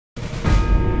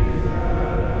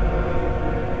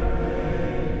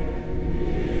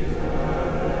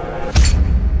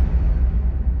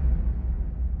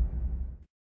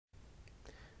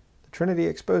Trinity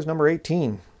Exposed number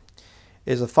 18.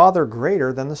 Is the Father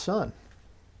greater than the Son?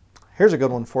 Here's a good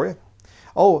one for you.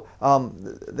 Oh,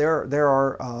 there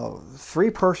are three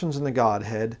persons in the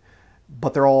Godhead,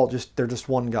 but they're just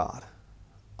one God.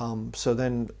 So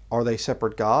then, are they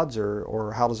separate gods,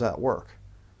 or how does that work?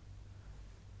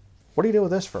 What do you do with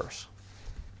this verse?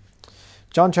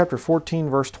 John chapter 14,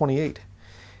 verse 28.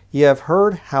 Ye have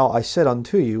heard how I said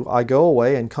unto you, I go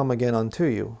away and come again unto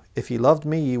you. If ye loved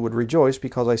me, ye would rejoice,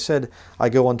 because I said, I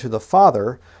go unto the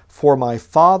Father, for my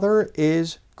Father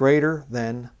is greater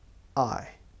than I.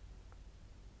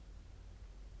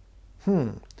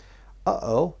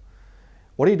 Uh-oh.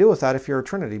 What do you do with that if you're a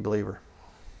Trinity believer?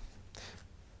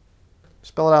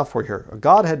 Spell it out for you here. A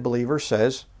Godhead believer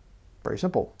says, very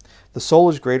simple, the soul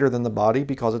is greater than the body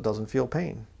because it doesn't feel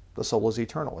pain. The soul is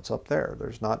eternal. It's up there.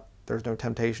 There's no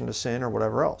temptation to sin or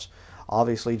whatever else.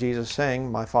 Obviously, Jesus is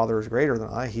saying, my Father is greater than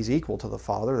I. He's equal to the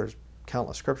Father. There's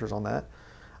countless scriptures on that.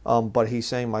 But he's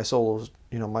saying my soul is,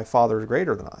 my Father is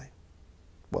greater than I.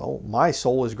 Well, my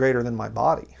soul is greater than my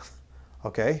body.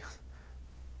 Okay?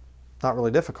 Not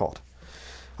really difficult.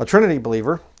 A Trinity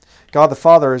believer, God the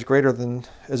Father is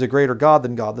a greater God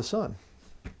than God the Son.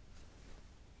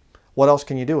 What else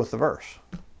can you do with the verse?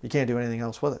 You can't do anything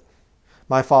else with it.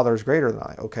 My Father is greater than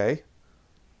I. Okay.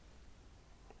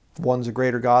 One's a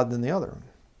greater God than the other.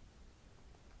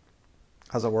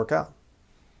 How's that work out?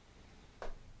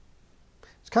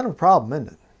 It's kind of a problem,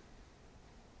 isn't it?